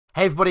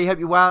Hey everybody, hope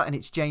you're well, and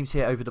it's James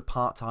here over the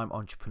Part-Time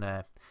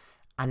Entrepreneur.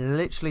 And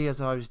literally as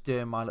I was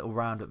doing my little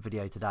roundup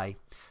video today,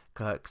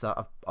 because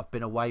I've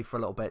been away for a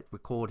little bit,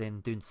 recording,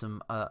 doing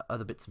some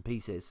other bits and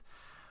pieces,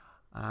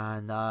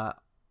 and I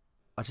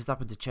just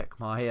happened to check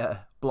my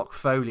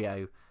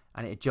Blockfolio,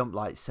 and it had jumped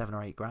like 7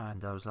 or 8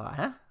 grand. I was like,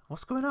 huh?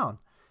 What's going on?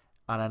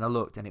 And then I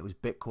looked, and it was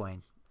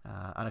Bitcoin,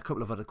 and a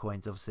couple of other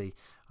coins, obviously,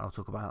 I'll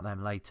talk about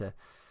them later,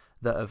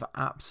 that have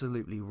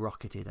absolutely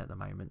rocketed at the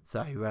moment.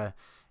 So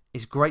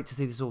it's great to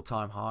see this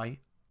all-time high.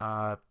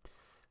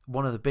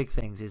 One of the big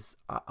things is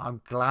I'm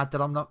glad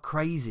that I'm not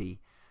crazy,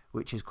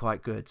 which is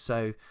quite good.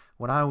 So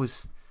when I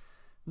was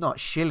not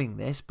shilling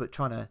this, but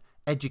trying to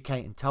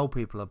educate and tell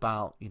people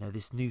about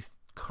this new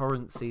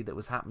currency that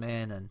was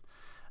happening, and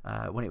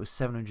when it was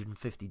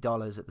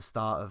 $750 at the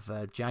start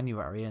of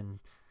January, and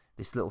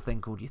this little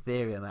thing called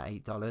Ethereum at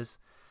 $8,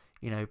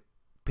 you know,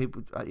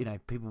 people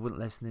wouldn't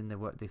listen in.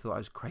 They thought I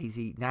was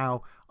crazy.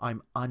 Now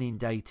I'm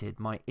inundated.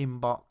 My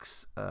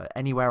inbox,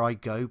 anywhere I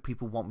go,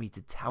 people want me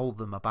to tell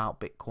them about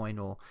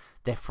Bitcoin, or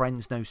their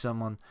friends know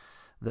someone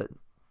that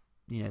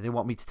they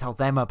want me to tell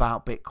them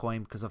about Bitcoin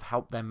because I've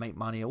helped them make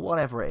money, or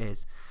whatever it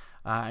is.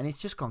 And it's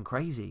just gone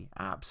crazy,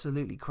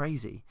 absolutely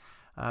crazy.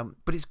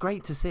 But it's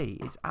great to see.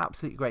 It's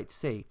absolutely great to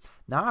see.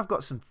 Now I've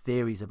got some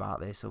theories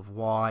about this, of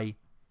why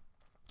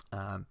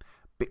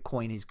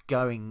Bitcoin is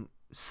going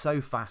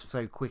so fast,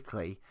 so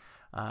quickly,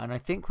 and I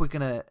think we're going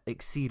to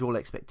exceed all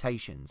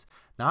expectations.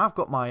 Now I've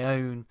got my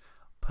own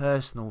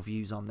personal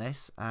views on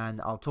this,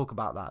 and I'll talk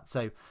about that.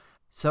 So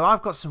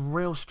I've got some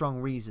real strong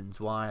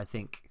reasons why I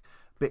think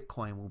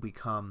Bitcoin will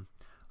become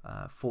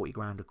 40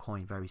 grand a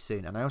coin very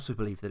soon, and I also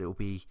believe that it will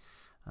be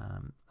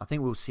I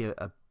think we'll see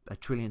a $1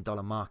 trillion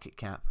market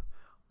cap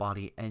by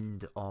the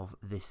end of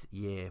this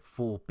year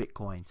for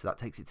Bitcoin. So that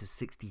takes it to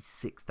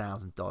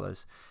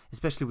 $66,000,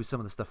 especially with some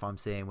of the stuff I'm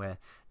seeing where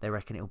they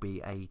reckon it'll be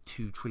a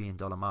 $2 trillion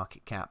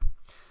market cap.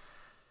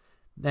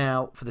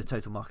 Now, for the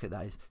total market,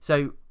 that is.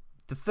 So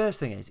the first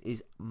thing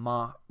is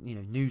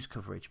news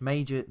coverage,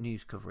 major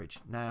news coverage.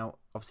 Now,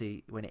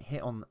 obviously, when it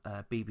hit on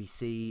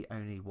BBC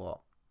only a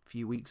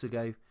few weeks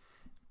ago,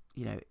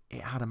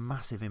 it had a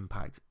massive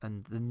impact,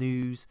 and the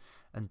news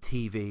and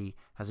TV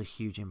has a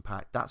huge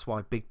impact. That's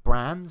why big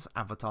brands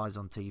advertise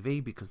on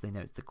TV, because they know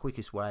it's the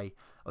quickest way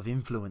of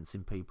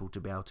influencing people to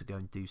be able to go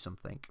and do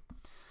something.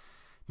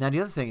 Now,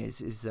 the other thing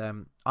is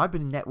I've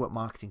been in network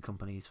marketing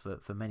companies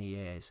for many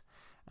years,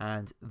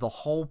 and the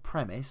whole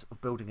premise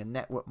of building a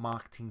network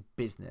marketing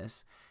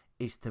business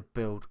is to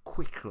build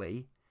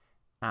quickly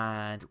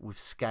and with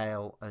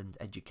scale and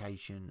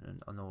education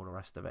and all the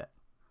rest of it.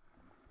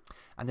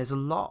 And there's a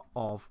lot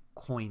of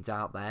coins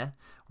out there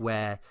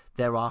where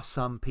there are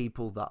some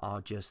people that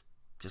are just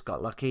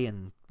got lucky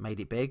and made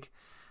it big,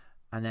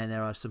 and then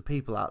there are some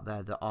people out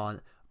there that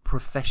are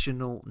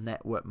professional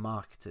network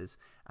marketers,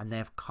 and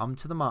they've come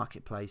to the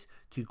marketplace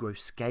to grow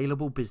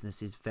scalable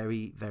businesses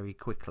very, very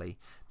quickly.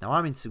 Now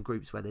I'm in some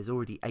groups where there's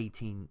already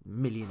 18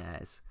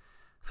 millionaires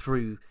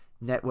through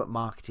network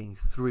marketing,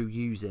 through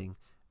using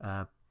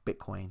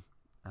Bitcoin,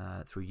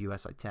 through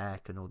USI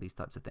Tech and all these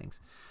types of things.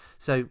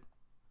 So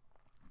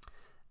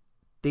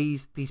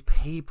these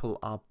people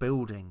are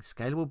building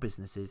scalable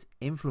businesses,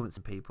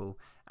 influencing people,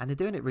 and they're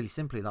doing it really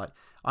simply. Like,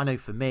 I know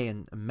for me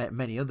and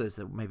many others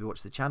that maybe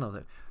watch the channel,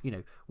 that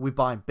we're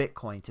buying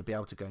Bitcoin to be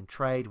able to go and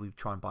trade. We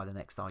try and buy the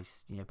next buy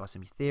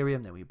some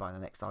Ethereum, then we buy the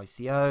next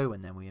ICO,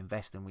 and then we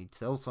invest and we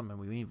sell some, and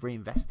we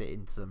reinvest it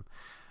in some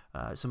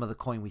other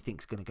coin we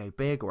think is going to go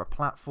big, or a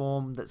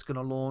platform that's going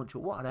to launch, or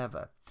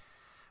whatever.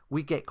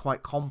 We get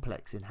quite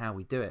complex in how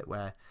we do it,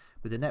 where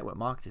with the network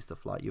marketing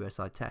stuff like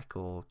USI Tech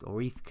or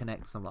ETH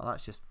Connect or something like that,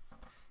 it's just,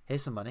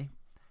 here's some money,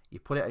 you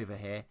put it over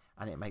here,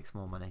 and it makes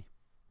more money.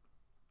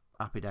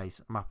 Happy days.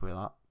 I'm happy with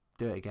that.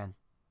 Do it again.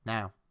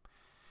 Now,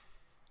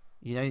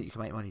 you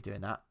can make money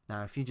doing that.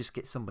 Now, if you just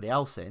get somebody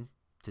else in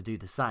to do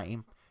the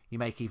same, you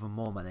make even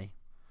more money.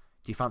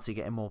 Do you fancy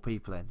getting more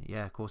people in?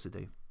 Yeah, of course I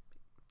do.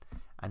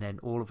 And then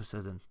all of a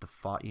sudden, the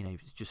fire,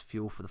 it's just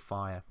fuel for the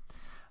fire.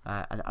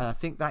 And I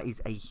think that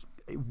is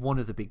one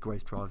of the big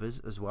growth drivers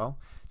as well.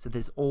 So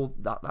there's all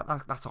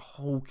that's a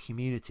whole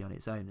community on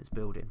its own that's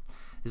building.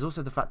 There's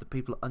also the fact that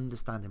people are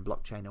understanding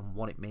blockchain and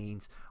what it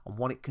means and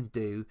what it can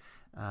do.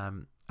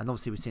 And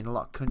obviously we're seeing a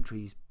lot of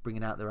countries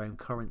bringing out their own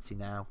currency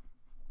now,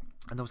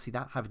 and obviously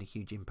that having a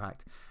huge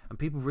impact, and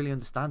people really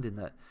understanding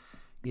that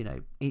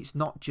it's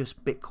not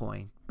just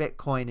Bitcoin.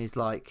 Bitcoin is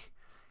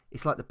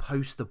it's like the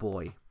poster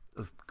boy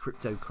of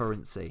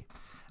cryptocurrency,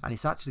 and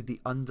it's actually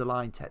the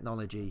underlying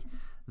technology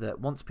that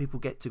once people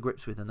get to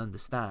grips with and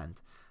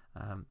understand,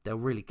 they'll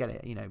really get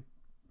it.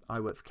 I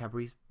work for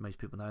Cadbury's, most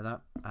people know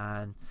that,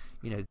 and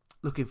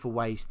looking for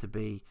ways to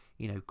be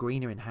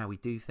greener in how we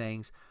do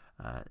things,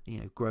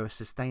 grow a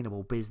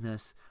sustainable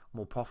business,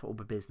 more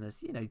profitable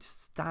business,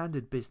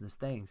 standard business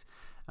things.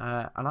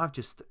 And I've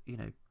just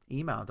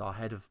emailed our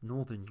head of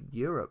Northern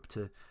Europe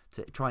to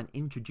try and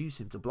introduce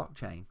him to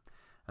blockchain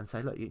and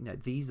say, look,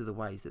 these are the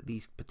ways that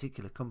these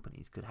particular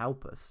companies could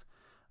help us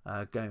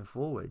going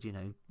forward.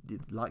 The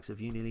likes of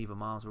Unilever,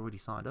 Mars are already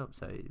signed up,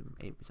 so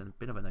it's a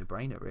bit of a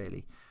no-brainer,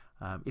 really.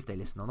 If they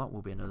listen or not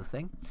will be another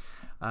thing.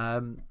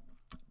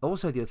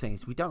 Also, the other thing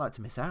is we don't like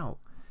to miss out.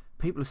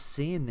 People are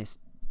seeing this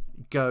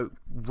go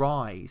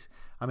rise.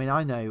 I mean,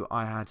 I know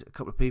I had a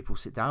couple of people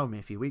sit down with me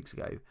a few weeks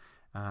ago,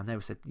 and they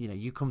said, you know,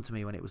 you come to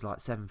me when it was like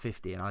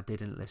 750 and I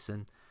didn't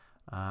listen.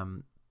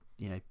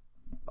 You know,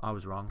 I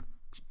was wrong.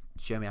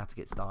 Show me how to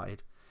get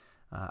started.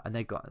 And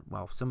they got,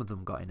 well, some of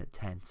them got in at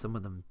 10. Some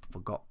of them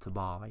forgot to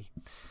buy.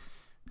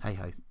 Hey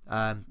ho.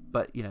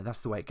 But, you know,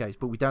 that's the way it goes.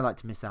 But we don't like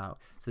to miss out.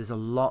 So there's a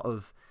lot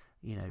of,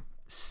 you know,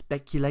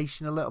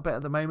 speculation a little bit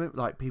at the moment,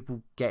 like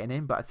people getting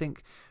in. But I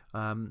think,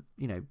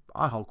 you know,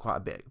 I hold quite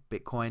a bit of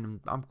Bitcoin, and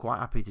I'm quite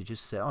happy to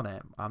just sit on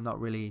it. I'm not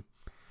really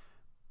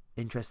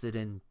interested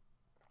in,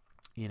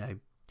 you know,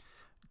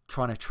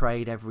 trying to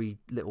trade every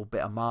little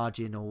bit of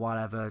margin or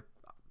whatever.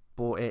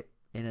 Bought it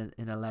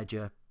in a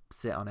ledger,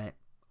 sit on it.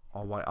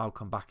 I'll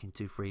come back in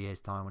 2-3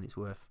 years time when it's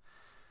worth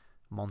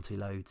Monty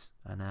loads,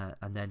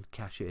 and then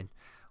cash it in,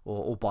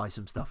 or buy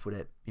some stuff with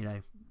it, you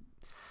know.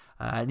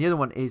 And the other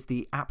one is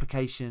the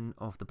application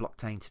of the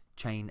blockchain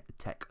chain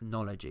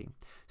technology.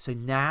 So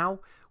now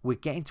we're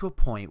getting to a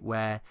point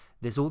where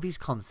there's all these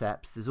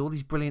concepts, there's all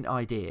these brilliant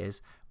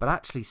ideas, but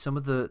actually some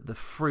of the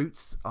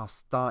fruits are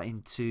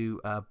starting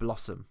to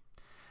blossom,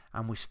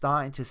 and we're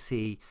starting to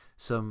see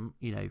some,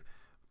 you know,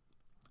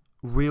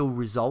 real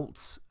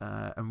results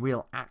and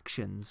real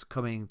actions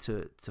coming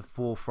to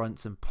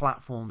forefronts, and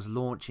platforms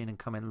launching and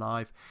coming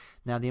live.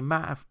 Now, the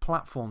amount of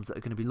platforms that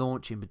are going to be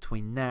launching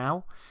between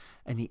now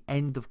and the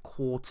end of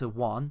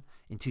Q1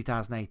 in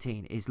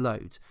 2018 is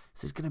loads.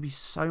 So there's going to be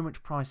so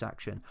much price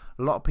action.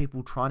 A lot of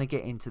people trying to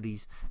get into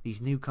these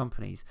new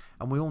companies,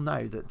 and we all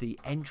know that the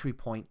entry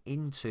point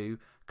into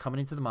coming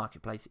into the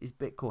marketplace is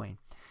Bitcoin.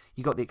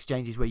 You got the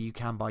exchanges where you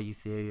can buy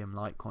Ethereum,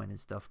 Litecoin and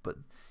stuff, but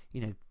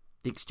you know,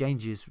 the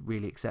exchanges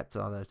really accept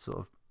either sort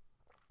of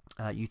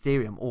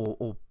Ethereum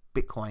or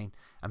Bitcoin,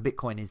 and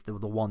Bitcoin is the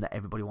one that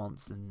everybody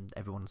wants and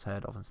everyone's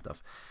heard of and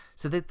stuff.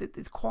 So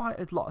there's quite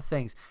a lot of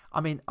things.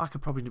 I mean, I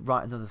could probably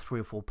write another 3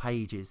 or 4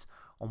 pages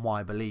on why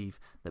I believe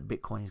that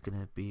Bitcoin is going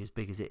to be as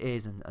big as it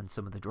is, and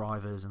some of the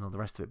drivers and all the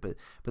rest of it.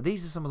 But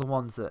these are some of the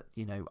ones that,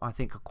 you know, I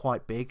think are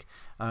quite big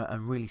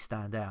and really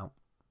stand out.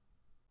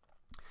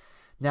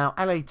 Now,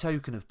 LA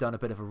Token have done a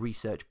bit of a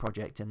research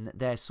project, and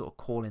they're sort of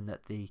calling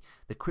that the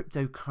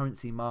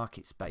cryptocurrency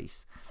market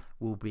space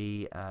will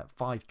be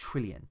 5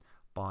 trillion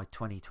by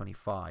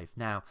 2025.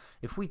 Now,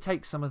 if we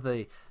take some of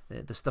the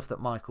stuff that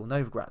Michael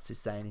Novogratz is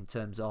saying in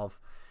terms of,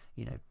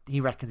 you know, he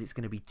reckons it's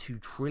going to be 2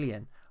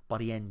 trillion by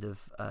the end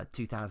of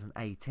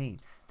 2018,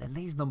 then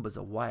these numbers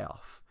are way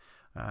off.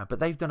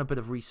 But they've done a bit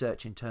of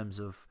research in terms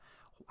of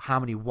how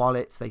many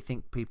wallets they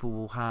think people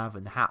will have,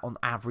 and how, on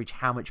average,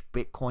 how much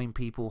Bitcoin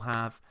people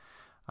have.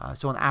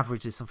 So on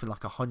average, there's something like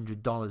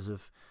 $100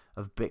 of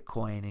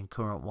Bitcoin in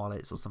current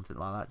wallets or something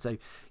like that. So,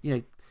 you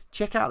know,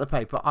 check out the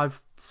paper.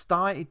 I've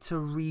started to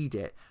read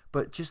it,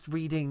 but just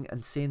reading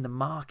and seeing the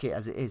market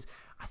as it is,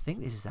 I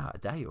think this is out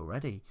of date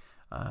already.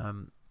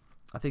 I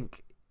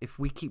think if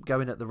we keep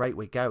going at the rate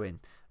we're going,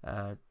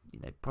 you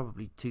know,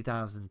 probably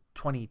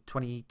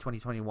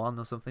 2021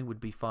 or something would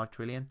be 5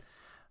 trillion.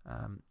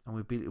 And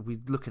we'd be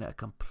looking at a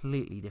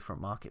completely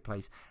different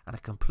marketplace and a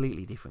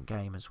completely different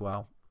game as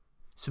well.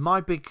 So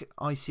my big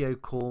ICO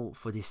call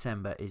for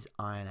December is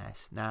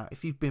INS. Now,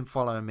 if you've been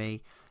following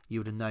me, you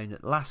would have known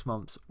that last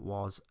month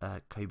was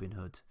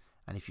Robinhood.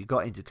 And if you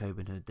got into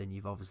Robinhood, then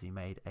you've obviously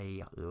made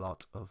a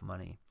lot of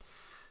money.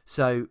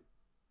 So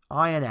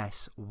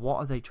INS, what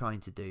are they trying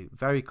to do?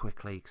 Very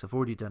quickly, because I've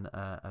already done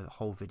a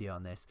whole video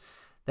on this.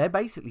 They're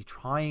basically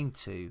trying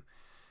to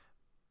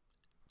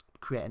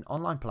create an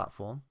online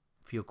platform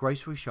for your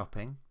grocery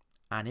shopping,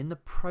 and in the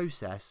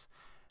process,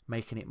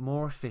 making it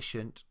more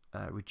efficient,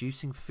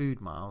 reducing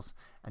food miles,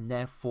 and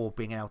therefore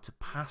being able to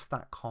pass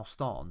that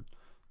cost on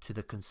to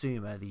the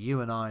consumer, the you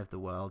and I of the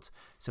world,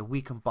 so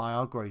we can buy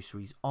our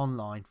groceries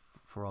online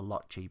for a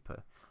lot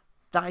cheaper.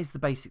 That is the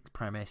basic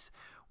premise,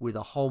 with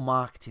a whole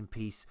marketing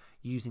piece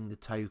using the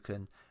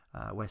token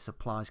where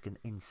suppliers can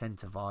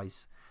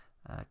incentivize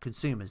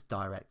consumers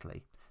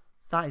directly.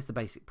 That is the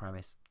basic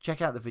premise.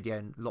 Check out the video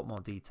in a lot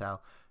more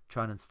detail,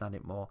 try and understand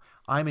it more.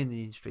 I'm in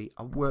the industry,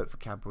 I work for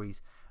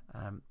Cadbury's.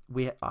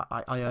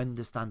 I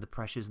understand the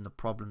pressures and the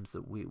problems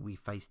that we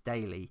face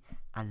daily,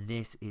 and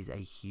this is a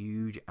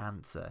huge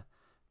answer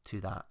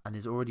to that. And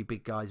there's already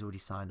big guys already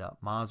signed up.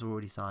 Mars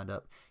already signed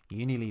up.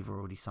 Unilever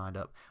already signed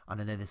up.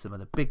 And I know there's some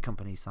other big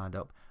companies signed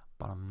up,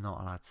 but I'm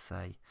not allowed to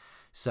say.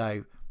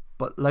 So,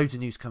 but loads of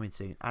news coming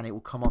soon, and it will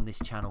come on this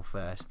channel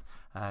first,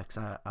 because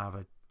I have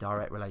a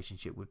direct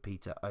relationship with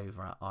Peter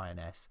over at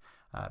INS.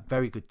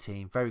 Very good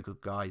team, very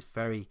good guys,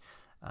 very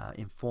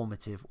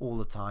informative all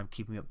the time,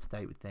 keeping me up to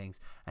date with things,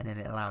 and then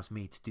it allows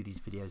me to do these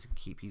videos and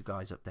keep you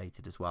guys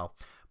updated as well.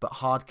 But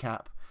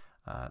hardcap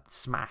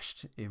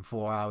smashed in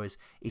 4 hours.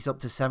 It's up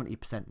to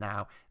 70%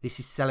 now. This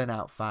is selling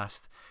out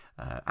fast.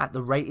 At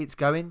the rate it's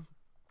going,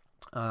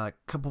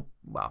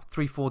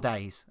 3-4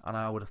 days, and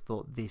I would have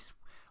thought this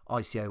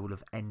ICO will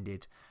have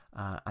ended,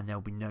 and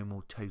there'll be no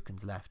more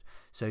tokens left.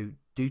 So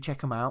do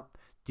check them out.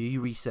 do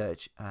your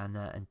research and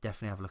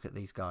definitely have a look at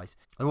these guys.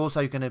 They're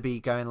also going to be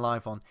going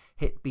live on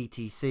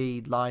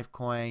HitBTC,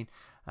 Livecoin,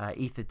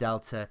 Ether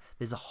Delta.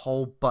 There's a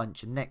whole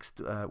bunch. Next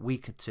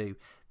week or two,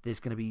 there's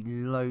going to be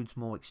loads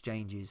more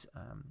exchanges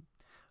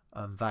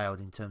unveiled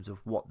in terms of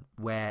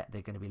where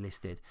they're going to be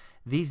listed.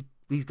 These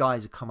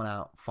guys are coming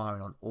out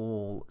firing on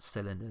all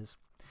cylinders.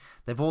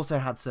 They've also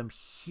had some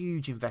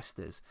huge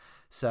investors.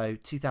 So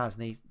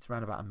 2000 ETH, it's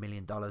around about $1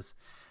 million.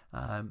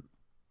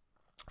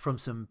 From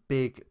some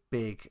big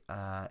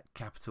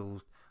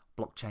capital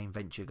blockchain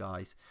venture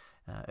guys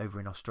over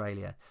in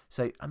Australia.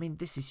 So I mean,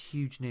 this is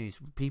huge news.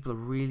 People are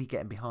really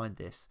getting behind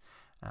this,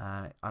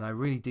 and I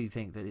really do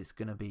think that it's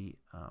going to be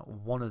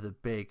one of the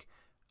big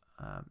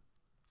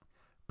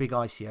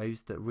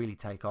ICOs that really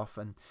take off.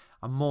 And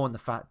I'm more on the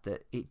fact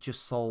that it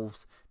just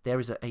solves,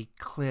 there is a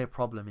clear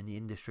problem in the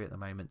industry at the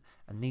moment,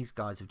 and these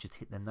guys have just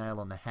hit the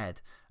nail on the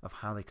head of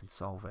how they can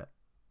solve it.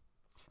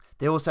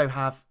 They also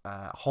have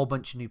a whole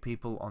bunch of new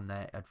people on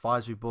their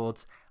advisory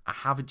boards. I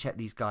haven't checked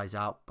these guys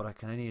out, but I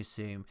can only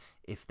assume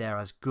if they're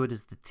as good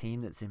as the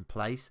team that's in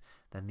place,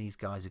 then these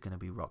guys are going to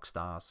be rock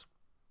stars.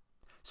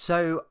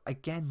 So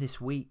again, this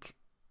week,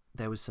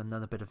 there was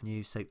another bit of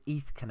news. So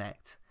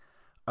ETHConnect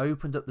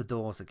opened up the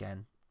doors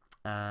again,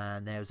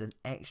 and there was an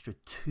extra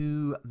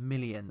 2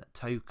 million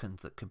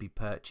tokens that could be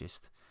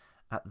purchased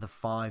at the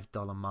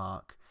 $5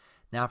 mark.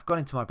 Now, I've gone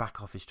into my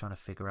back office trying to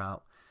figure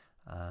out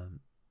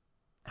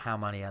how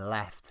many are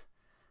left,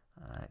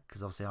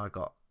 because obviously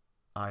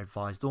I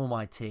advised all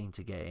my team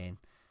to get in.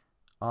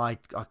 I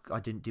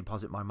didn't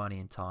deposit my money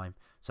in time,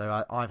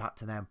 so I've had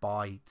to now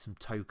buy some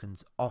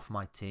tokens off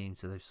my team.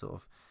 So they've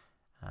sort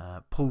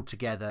of pulled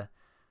together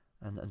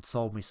and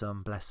sold me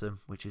some, bless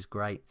them, which is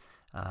great.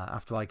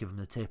 After I give them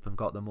the tip and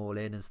got them all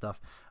in and stuff,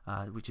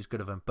 which is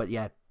good of them. But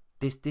yeah,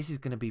 this is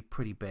going to be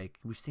pretty big.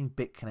 We've seen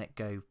BitConnect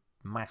go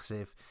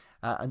massive,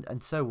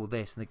 and so will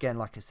this. And again,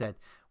 like I said,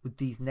 with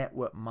these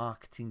network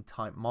marketing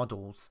type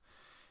models,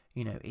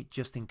 you know, it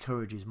just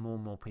encourages more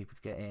and more people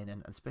to get in,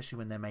 and especially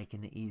when they're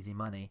making the easy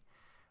money,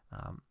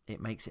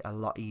 it makes it a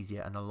lot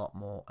easier and a lot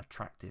more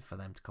attractive for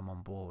them to come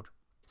on board.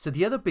 So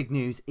the other big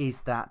news is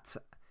that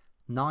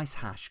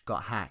NiceHash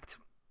got hacked.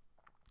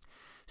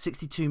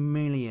 62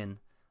 million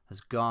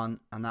has gone,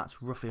 and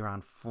that's roughly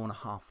around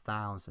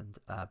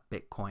 4,500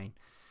 Bitcoin.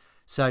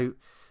 So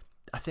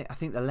I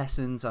think the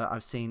lessons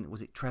I've seen,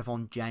 was it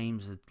Trevon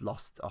James had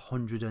lost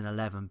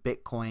 111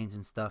 Bitcoins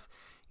and stuff.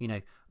 You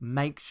know,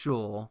 make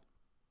sure,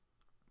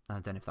 I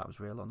don't know if that was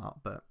real or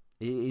not, but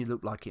it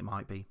looked like it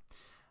might be.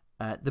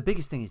 The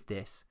biggest thing is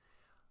this: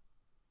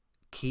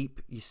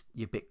 keep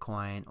your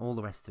Bitcoin, all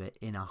the rest of it,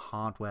 in a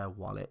hardware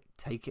wallet.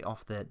 Take it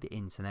off the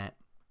internet.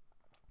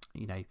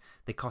 You know,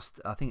 they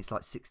cost, I think it's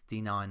like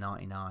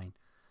 $69.99.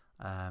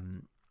 I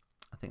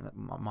think that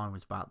mine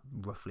was about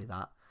roughly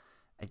that.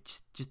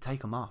 Just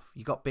take them off.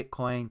 You got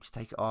Bitcoin, just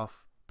take it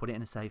off, put it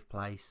in a safe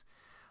place.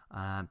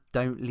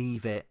 Don't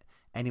leave it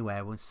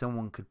anywhere when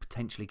someone could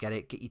potentially get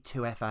it. Get your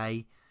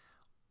 2FA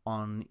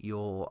on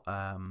your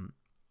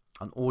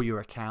on all your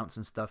accounts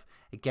and stuff.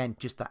 Again,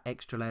 just that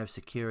extra layer of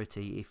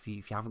security if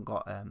you haven't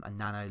got a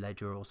nano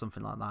ledger or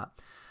something like that,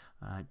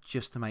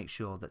 just to make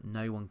sure that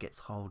no one gets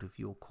hold of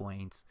your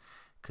coins.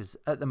 Because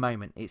at the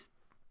moment, this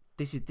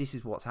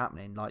is what's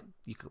happening. Like,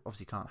 you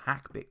obviously can't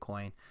hack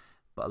Bitcoin,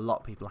 but a lot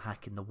of people are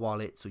hacking the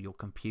wallets or your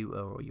computer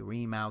or your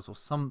emails or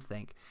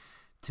something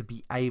to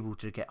be able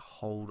to get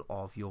hold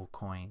of your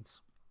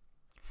coins.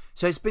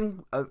 So it's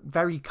been a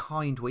very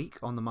kind week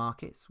on the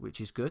markets,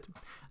 which is good.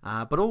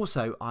 But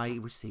also, I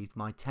received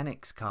my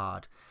 10x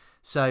card.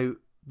 So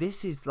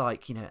this is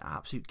like, you know,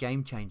 absolute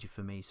game changer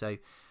for me. So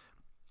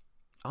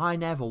I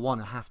never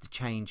want to have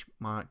to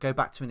go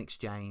back to an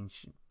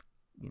exchange,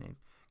 you know,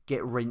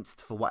 get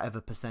rinsed for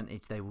whatever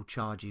percentage they will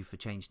charge you for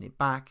changing it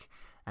back,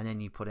 and then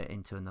you put it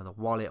into another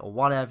wallet or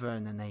whatever,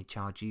 and then they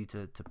charge you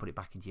to put it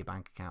back into your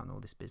bank account and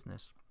all this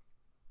business.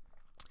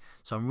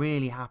 So I'm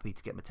really happy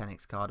to get my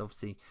 10x card.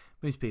 Obviously,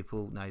 most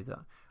people know that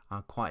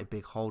I'm quite a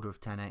big holder of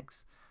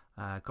 10x.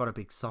 Got a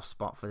big soft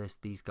spot for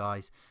these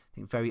guys. I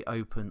think very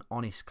open,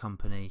 honest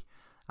company,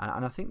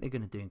 and I think they're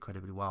going to do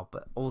incredibly well.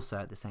 But also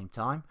at the same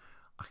time,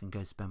 I can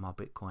go spend my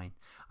Bitcoin.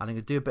 And I'm going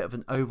to do a bit of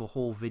an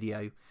overhaul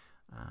video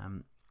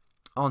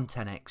on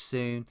 10x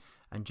soon,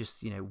 and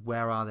just, you know,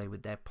 where are they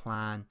with their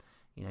plan.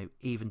 You know,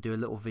 even do a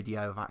little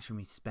video of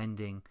actually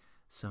spending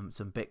some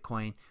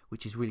Bitcoin,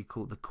 which is really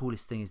cool. The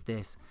coolest thing is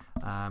this.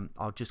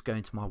 I'll just go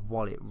into my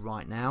wallet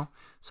right now,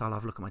 so I'll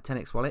have a look at my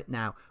 10x wallet.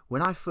 Now,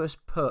 when I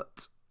first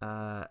put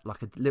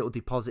like a little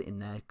deposit in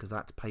there, because I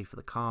had to pay for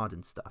the card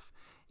and stuff,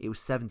 it was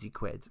 70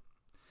 quid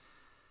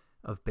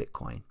of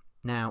Bitcoin.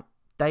 Now,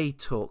 they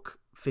took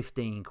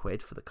 15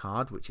 quid for the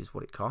card, which is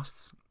what it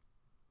costs,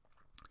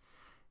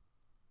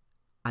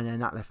 and then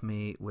that left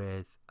me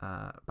with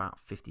about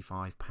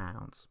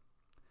 £55.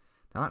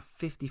 Now that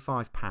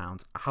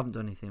 £55 I haven't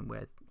done anything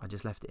with. I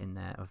just left it in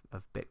there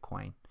of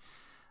Bitcoin.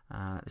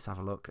 Let's have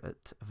a look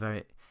at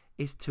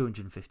it's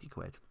 250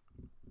 quid.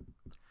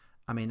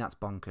 I mean, that's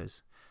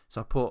bonkers.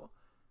 So I put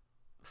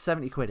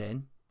 70 quid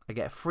in, I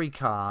get a free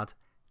card,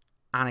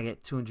 and I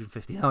get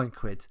 259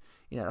 quid.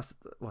 You know, that's,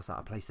 what's that,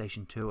 a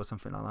PlayStation 2 or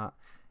something like that?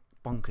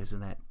 Bonkers,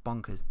 isn't it?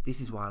 Bonkers.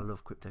 This is why I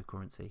love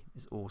cryptocurrency.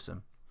 It's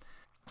awesome.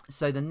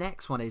 So the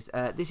next one is,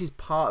 this is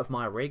part of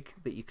my rig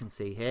that you can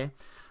see here.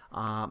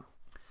 I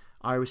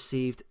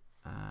received,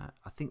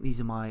 I think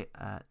these are my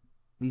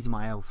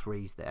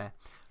L3s there.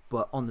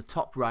 But on the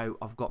top row,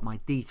 I've got my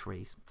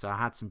D3s. So I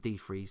had some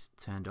D3s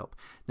turned up.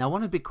 Now,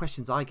 one of the big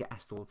questions I get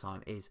asked all the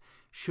time is,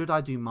 should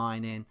I do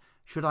mining?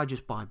 Should I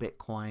just buy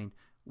Bitcoin?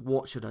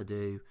 What should I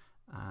do?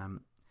 And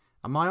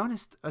my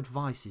honest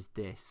advice is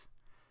this.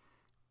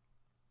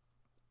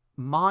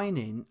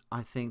 Mining,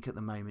 I think, at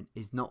the moment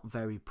is not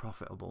very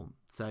profitable.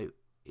 So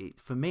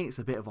for me, it's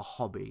a bit of a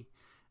hobby.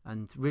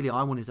 And really,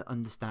 I wanted to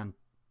understand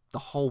the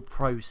whole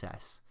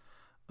process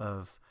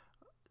of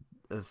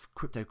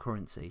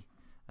cryptocurrency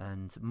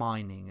and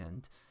mining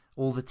and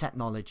all the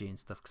technology and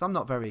stuff, because I'm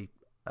not very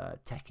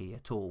techie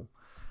at all.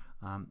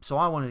 So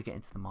I wanted to get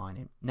into the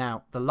mining.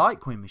 Now, the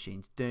Litecoin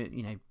machines, they're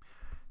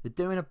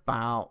doing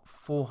about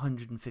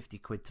 450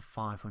 quid to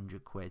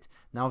 500 quid.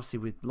 Now, obviously,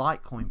 with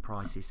Litecoin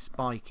prices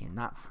spiking,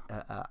 that's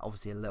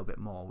obviously a little bit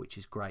more, which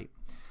is great.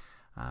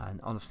 And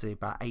obviously,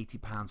 about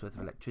 £80 worth of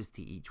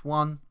electricity each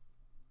one,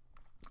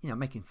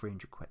 making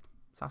 300 quid.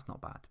 So that's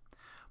not bad.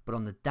 But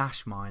on the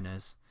Dash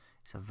miners,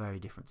 it's a very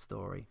different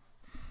story.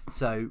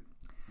 So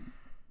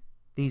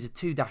these are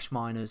 2 Dash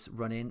miners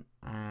running,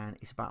 and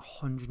it's about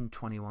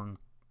 $121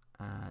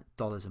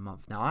 a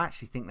month. Now, I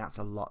actually think that's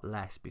a lot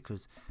less,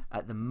 because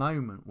at the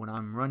moment, when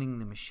I'm running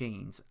the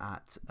machines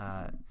at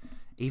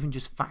even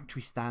just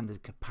factory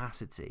standard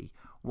capacity,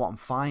 what I'm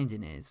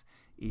finding is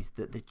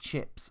that the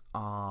chips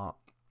are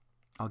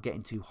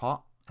getting too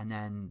hot, and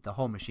then the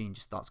whole machine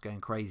just starts going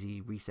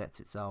crazy,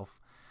 resets itself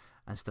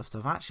and stuff. So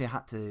I've actually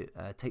had to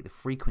take the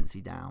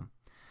frequency down.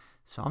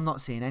 So I'm not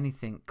seeing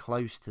anything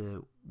close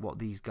to what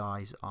these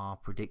guys are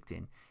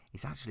predicting.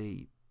 It's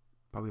actually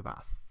probably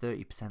about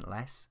 30%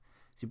 less.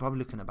 So you're probably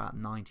looking at about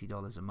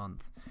 $90 a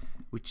month,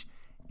 which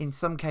in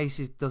some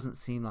cases doesn't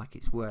seem like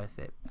it's worth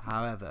it.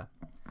 However,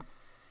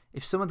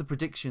 if some of the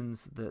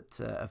predictions that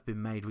have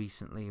been made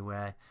recently,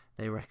 where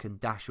they reckon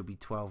Dash will be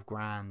 12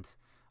 grand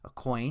a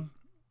coin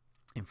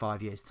in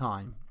 5 years'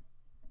 time,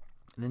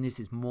 then this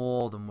is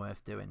more than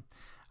worth doing.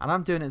 And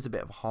I'm doing it as a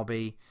bit of a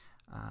hobby.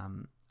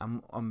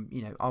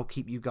 I'll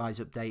keep you guys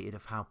updated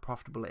of how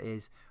profitable it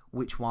is,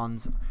 which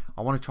ones.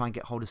 I want to try and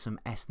get hold of some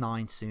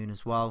S9 soon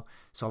as well,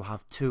 so I'll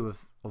have 2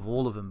 of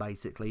all of them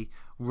basically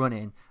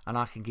running, and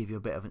I can give you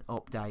a bit of an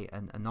update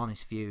and an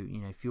honest view.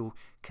 If you're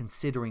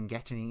considering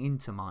getting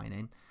into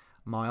mining,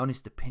 my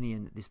honest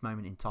opinion at this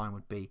moment in time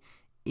would be,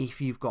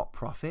 if you've got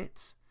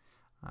profits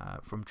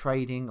from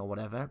trading or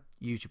whatever,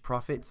 use your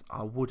profits.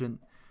 I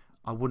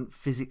wouldn't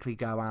physically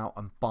go out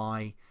and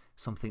buy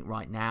something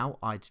right now.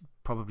 I'd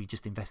probably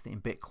just invest it in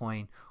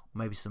Bitcoin, or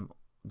maybe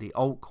the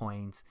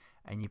altcoins,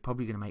 and you're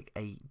probably going to make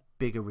a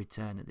bigger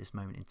return at this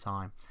moment in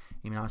time.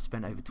 I've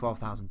spent over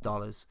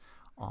 $12,000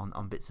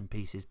 on bits and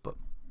pieces, but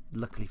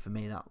luckily for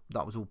me,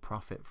 that was all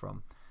profit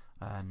from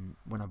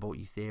when I bought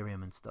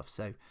Ethereum and stuff.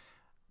 So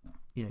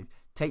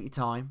take your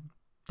time,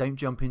 don't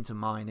jump into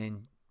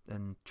mining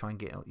and try and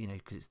get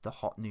because it's the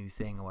hot new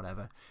thing or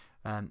whatever.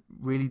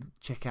 Really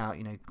check out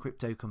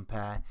Crypto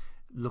Compare,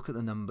 look at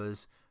the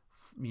numbers,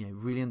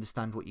 really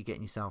understand what you're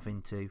getting yourself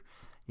into.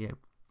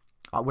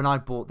 When I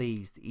bought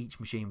these, each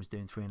machine was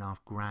doing 3.5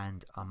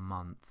 grand a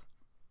month,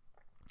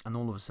 and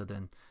all of a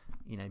sudden,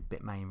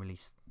 Bitmain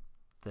released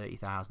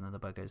 30,000 of the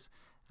buggers,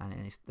 and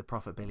the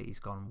profitability's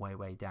gone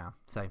way down.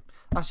 So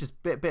that's just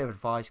a bit of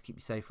advice. Keep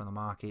you safe on the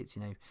markets.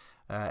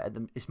 At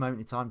this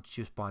moment in time,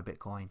 just buy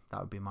Bitcoin. That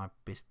would be my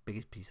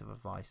biggest piece of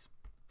advice.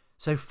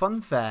 So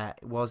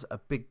Funfair was a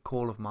big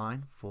call of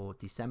mine for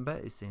December.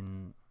 It's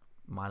in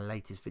my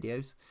latest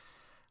videos,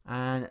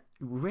 and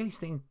we're really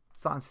starting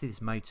to see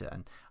this motor.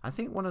 And I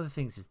think one of the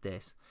things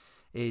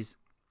is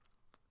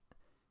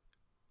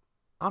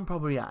I'm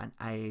probably at an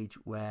age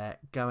where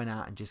going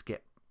out and just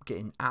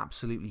getting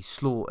absolutely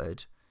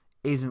slaughtered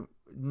isn't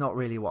not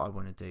really what I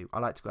want to do. I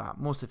like to go out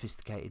more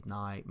sophisticated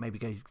night, maybe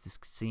go to this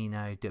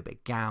casino, do a bit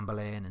of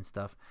gambling and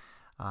stuff,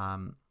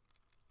 and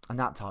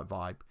that type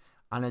vibe.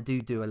 And I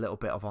do a little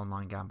bit of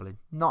online gambling,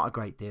 not a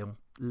great deal,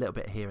 a little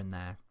bit here and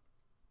there.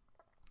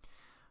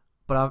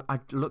 But I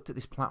looked at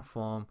this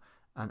platform,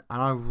 and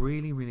I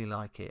really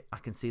like it. I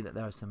can see that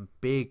there are some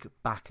big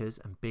backers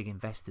and big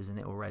investors in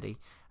it already,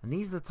 and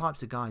these are the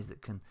types of guys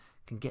that can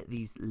get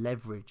these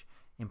leverage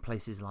in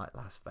places like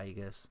Las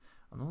Vegas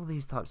and all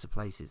these types of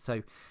places.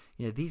 So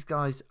these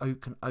guys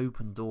can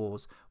open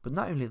doors. But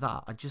not only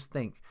that, I just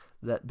think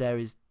that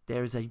there's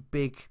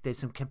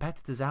some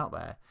competitors out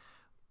there,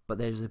 but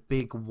there's a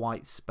big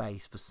white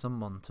space for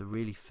someone to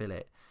really fill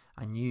it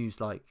and use,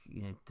 the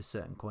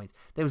certain coins.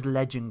 There was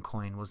Legend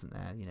Coin, wasn't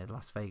there? The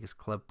Las Vegas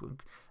Club,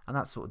 and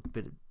that sort of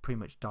pretty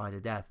much died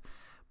a death.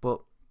 But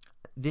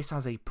this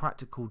has a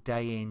practical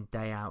day in,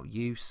 day out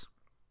use.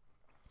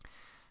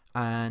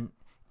 And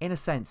in a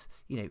sense,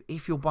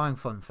 if you're buying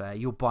Funfair,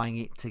 you're buying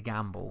it to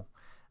gamble.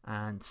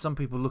 And some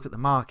people look at the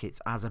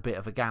markets as a bit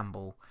of a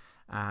gamble.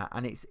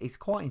 And it's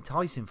quite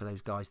enticing for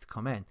those guys to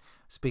come in.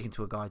 Speaking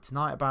to a guy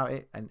tonight about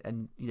it,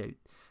 and you know,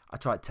 I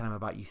tried to tell him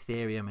about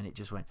Ethereum, and it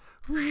just went.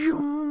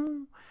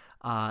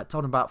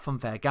 Told him about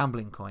Funfair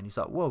gambling coin. He's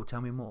like, "Whoa,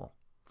 tell me more."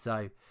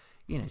 So,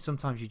 you know,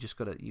 sometimes you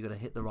gotta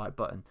hit the right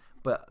button.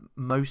 But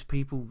most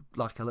people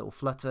like a little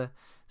flutter.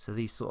 So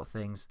these sort of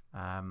things,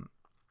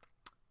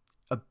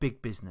 a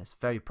big business,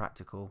 very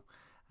practical.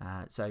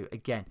 So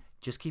again,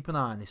 just keep an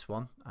eye on this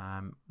one.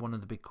 One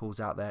of the big calls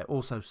out there.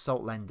 Also,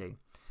 Salt Lending.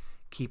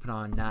 Keep an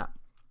eye on that.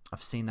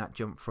 I've seen that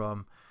jump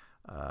from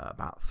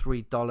about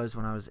 $3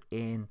 when I was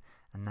in,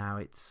 and now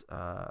it's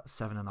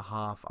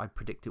 $7.50. I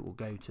predict it will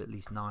go to at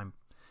least $9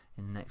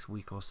 in the next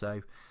week or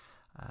so.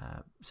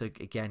 So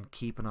again,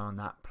 keep an eye on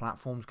that.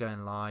 Platform's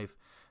going live.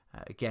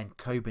 Again,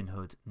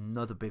 Robinhood,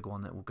 another big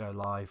one that will go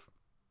live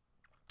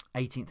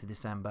 18th of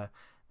December.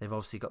 They've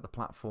obviously got the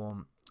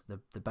platform,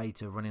 the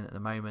beta running at the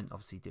moment,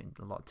 obviously doing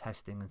a lot of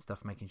testing and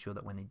stuff, making sure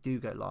that when they do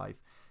go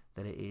live,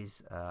 that it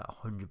is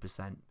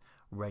 100%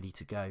 ready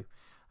to go.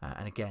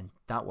 And again,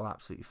 that will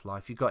absolutely fly.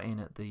 If you got in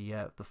at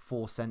the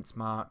 4 cents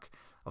mark,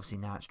 obviously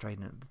now it's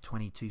trading at the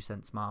 22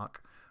 cents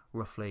mark,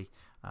 roughly.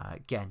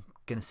 Again,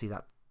 going to see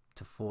that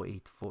to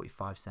 40 to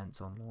 45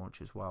 cents on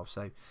launch as well.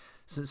 So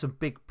some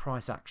big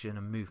price action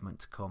and movement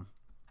to come.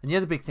 And the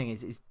other big thing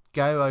is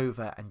go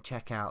over and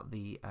check out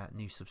the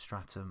new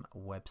Substratum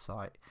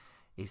website.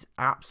 It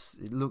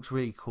looks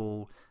really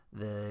cool.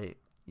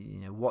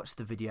 Watch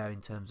the video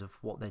in terms of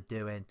what they're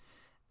doing.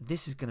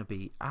 This is going to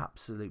be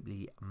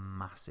absolutely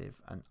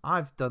massive, and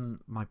I've done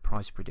my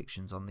price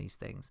predictions on these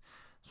things.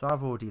 So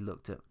I've already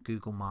looked at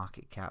Google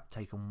market cap,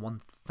 taken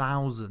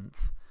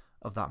 1,000th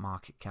of that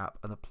market cap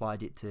and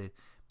applied it to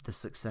the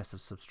success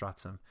of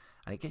Substratum,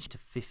 and it gets you to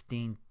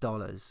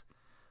 $15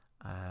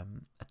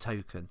 a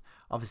token.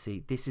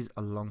 Obviously, this is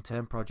a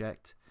long-term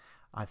project.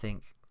 I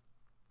think,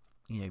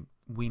 you know,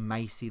 we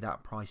may see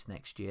that price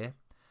next year.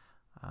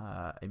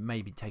 It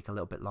may take a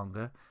little bit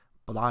longer,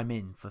 but I'm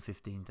in for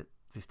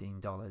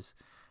 $15.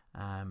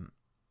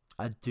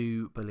 I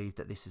do believe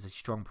that this is a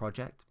strong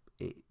project.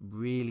 It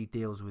really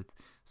deals with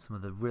some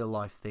of the real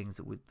life things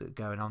that are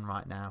going on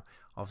right now.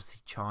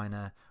 Obviously,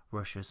 China,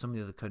 Russia, some of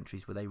the other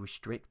countries where they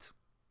restrict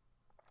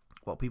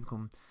what people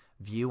can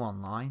view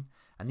online,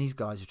 and these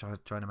guys are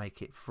trying to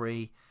make it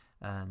free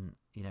and,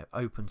 you know,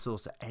 open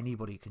source, so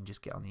anybody can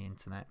just get on the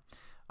internet.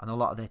 And a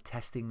lot of their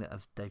testing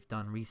that they've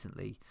done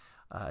recently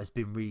has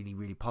been really,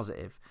 really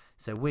positive.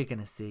 So we're going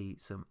to see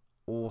some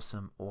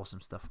awesome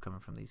stuff coming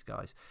from these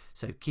guys.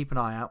 So keep an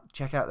eye out.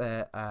 Check out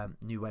their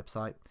new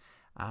website.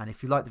 And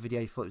if you liked the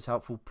video, you thought it was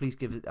helpful, please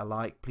give it a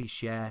like, please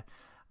share,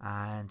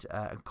 and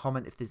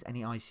comment if there's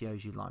any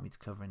ICOs you'd like me to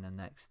cover in the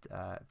next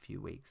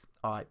few weeks.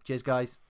 All right, cheers, guys.